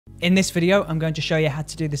In this video, I'm going to show you how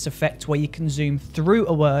to do this effect where you can zoom through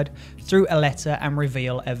a word, through a letter, and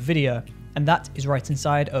reveal a video. And that is right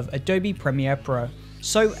inside of Adobe Premiere Pro.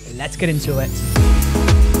 So let's get into it.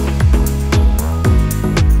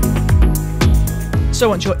 So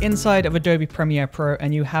once you're inside of Adobe Premiere Pro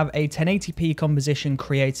and you have a 1080p composition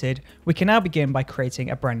created, we can now begin by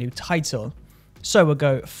creating a brand new title. So we'll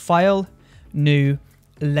go File, New,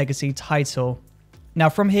 Legacy Title. Now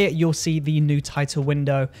from here, you'll see the new title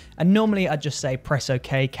window, and normally I'd just say press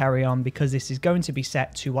OK, carry on, because this is going to be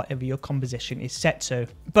set to whatever your composition is set to.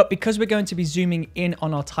 But because we're going to be zooming in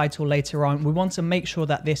on our title later on, we want to make sure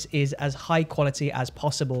that this is as high quality as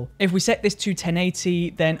possible. If we set this to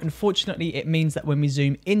 1080, then unfortunately it means that when we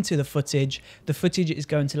zoom into the footage is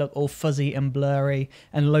going to look all fuzzy and blurry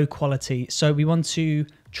and low quality. So we want to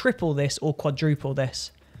triple this or quadruple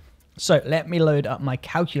this. So let me load up my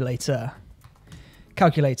calculator. So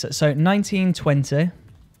 1920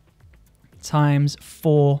 times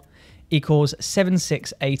 4 equals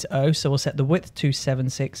 7680. So we'll set the width to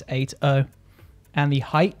 7680 and the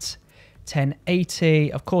height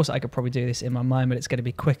 1080. Of course, I could probably do this in my mind, but it's going to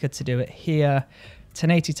be quicker to do it here.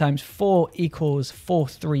 1080 times 4 equals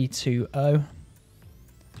 4320.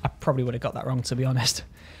 I probably would have got that wrong, to be honest.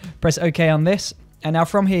 Press OK on this. And now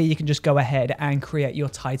from here, you can just go ahead and create your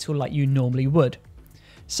title like you normally would.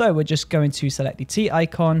 So we're just going to select the T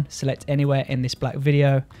icon, select anywhere in this black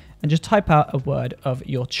video, and just type out a word of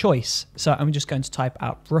your choice. So I'm just going to type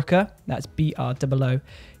out Brooker, that's B-R-O-O-K-E-R.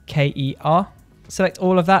 Select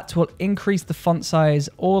all of that. We'll increase the font size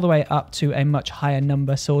all the way up to a much higher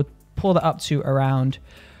number. So we'll pull that up to around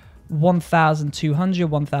 1,200,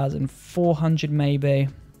 1,400 maybe.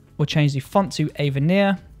 We'll change the font to A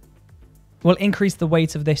Veneer. We'll increase the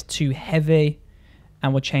weight of this to heavy,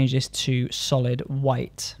 and we'll change this to solid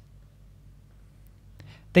white.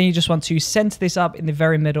 Then you just want to center this up in the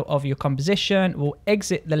very middle of your composition. We'll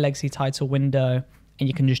exit the legacy title window, and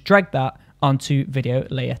you can just drag that onto video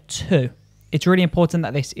layer 2. It's really important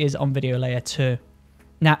that this is on video layer 2.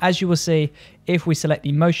 Now, as you will see, if we select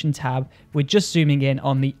the motion tab, we're just zooming in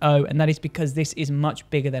on the O, and that is because this is much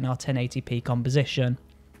bigger than our 1080p composition.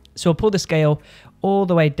 So we'll pull the scale all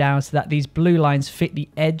the way down so that these blue lines fit the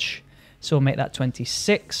edge. So we'll make that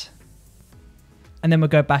 26. And then we'll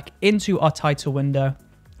go back into our title window.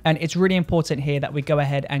 And it's really important here that we go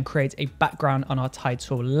ahead and create a background on our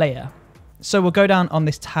title layer. So we'll go down on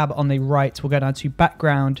this tab on the right. We'll go down to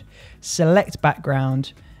background, select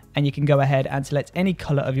background, and you can go ahead and select any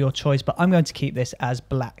color of your choice, but I'm going to keep this as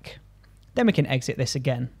black. Then we can exit this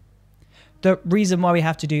again. The reason why we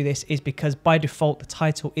have to do this is because by default, the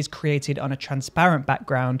title is created on a transparent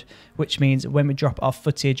background, which means when we drop our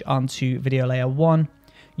footage onto video layer 1,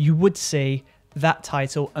 you would see that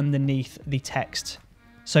title underneath the text.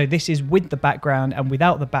 So this is with the background, and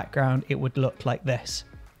without the background, it would look like this.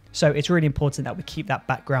 So it's really important that we keep that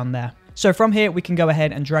background there. So from here, we can go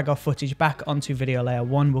ahead and drag our footage back onto video layer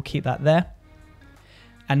 1. We'll keep that there.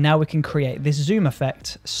 And now we can create this zoom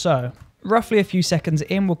effect. So roughly a few seconds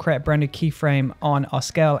in, we'll create a brand new keyframe on our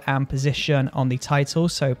scale and position on the title.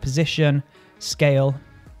 So position, scale.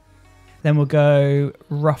 Then we'll go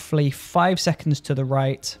roughly 5 seconds to the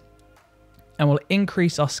right, and we'll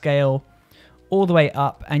increase our scale all the way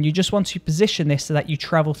up. And you just want to position this so that you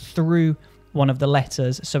travel through one of the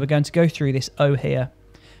letters. So we're going to go through this O here.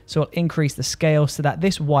 So we'll increase the scale so that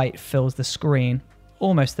this white fills the screen.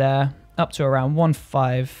 Almost there, up to around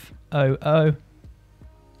 1500.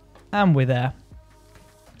 And we're there.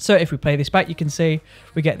 So if we play this back, you can see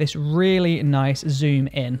we get this really nice zoom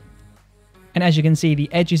in. And as you can see, the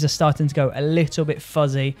edges are starting to go a little bit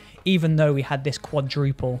fuzzy, even though we had this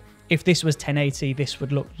quadruple. If this was 1080, this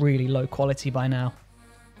would look really low quality by now.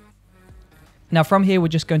 Now from here, we're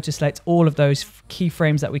just going to select all of those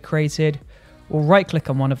keyframes that we created. We'll right click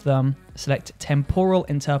on one of them, select temporal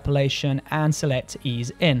interpolation, and select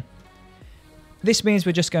ease in. This means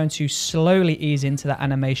we're just going to slowly ease into that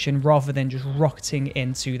animation rather than just rocketing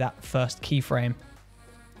into that first keyframe.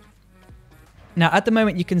 Now at the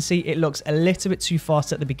moment, you can see it looks a little bit too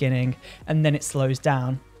fast at the beginning, and then it slows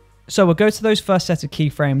down. So we'll go to those first set of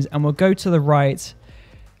keyframes, and we'll go to the right,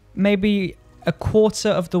 maybe a quarter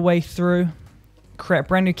of the way through, create a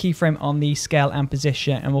brand new keyframe on the scale and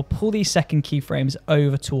position, and we'll pull these second keyframes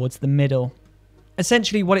over towards the middle.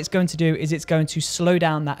 Essentially what it's going to do is it's going to slow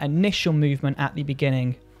down that initial movement at the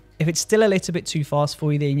beginning. If it's still a little bit too fast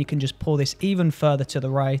for you, then you can just pull this even further to the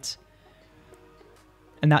right.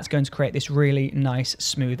 And that's going to create this really nice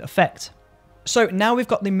smooth effect. So now we've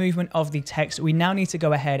got the movement of the text, we now need to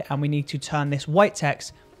go ahead and we need to turn this white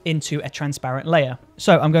text into a transparent layer.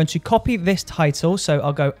 So I'm going to copy this title. So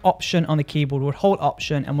I'll go Option on the keyboard, we'll hold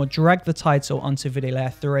Option and we'll drag the title onto video layer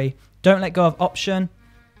 3. Don't let go of Option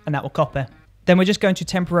and that will copy. Then we're just going to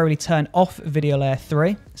temporarily turn off video layer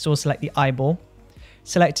 3. So we'll select the eyeball,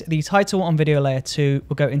 select the title on video layer 2,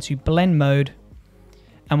 we'll go into blend mode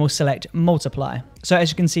and we'll select multiply. So as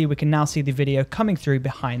you can see, we can now see the video coming through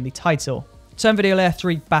behind the title. Turn video layer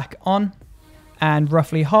 3 back on and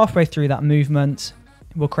roughly halfway through that movement,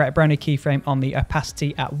 we'll create a brand new keyframe on the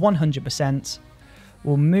opacity at 100%.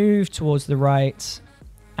 We'll move towards the right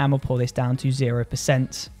and we'll pull this down to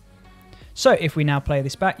 0%. So if we now play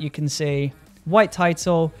this back, you can see white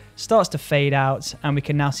title starts to fade out and we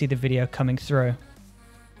can now see the video coming through.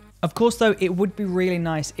 Of course though, it would be really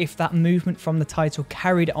nice if that movement from the title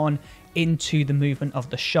carried on into the movement of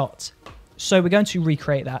the shot. So we're going to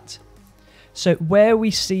recreate that. So where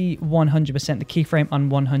we see 100%, the keyframe on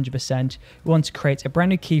 100%, we want to create a brand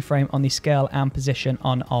new keyframe on the scale and position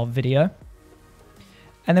on our video.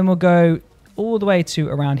 And then we'll go all the way to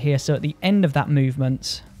around here. So at the end of that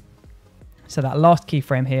movement, so that last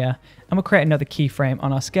keyframe here, and we'll create another keyframe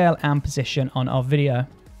on our scale and position on our video.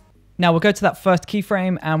 Now we'll go to that first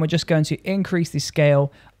keyframe and we're just going to increase the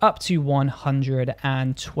scale up to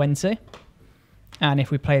 120. And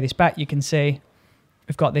if we play this back, you can see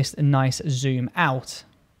we've got this nice zoom out.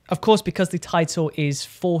 Of course, because the title is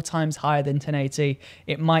 4 times higher than 1080,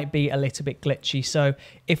 it might be a little bit glitchy. So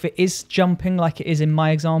if it is jumping like it is in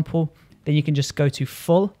my example, then you can just go to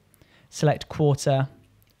full, select quarter,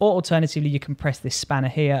 or alternatively, you can press this spanner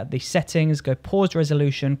here, the settings, go pause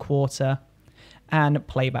resolution quarter, and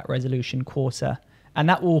playback resolution quarter. And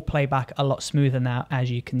that will play back a lot smoother now, as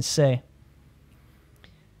you can see.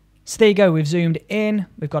 So there you go, we've zoomed in,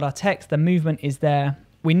 we've got our text, the movement is there.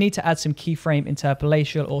 We need to add some keyframe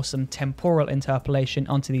interpolation or some temporal interpolation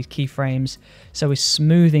onto these keyframes. So we're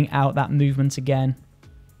smoothing out that movement again.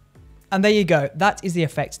 And there you go, that is the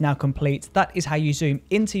effect now complete. That is how you zoom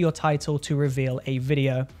into your title to reveal a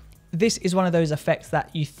video. This is one of those effects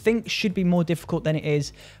that you think should be more difficult than it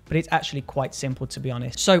is, but it's actually quite simple, to be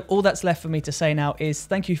honest. So all that's left for me to say now is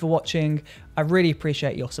thank you for watching. I really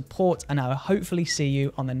appreciate your support and I will hopefully see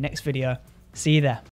you on the next video. See you there.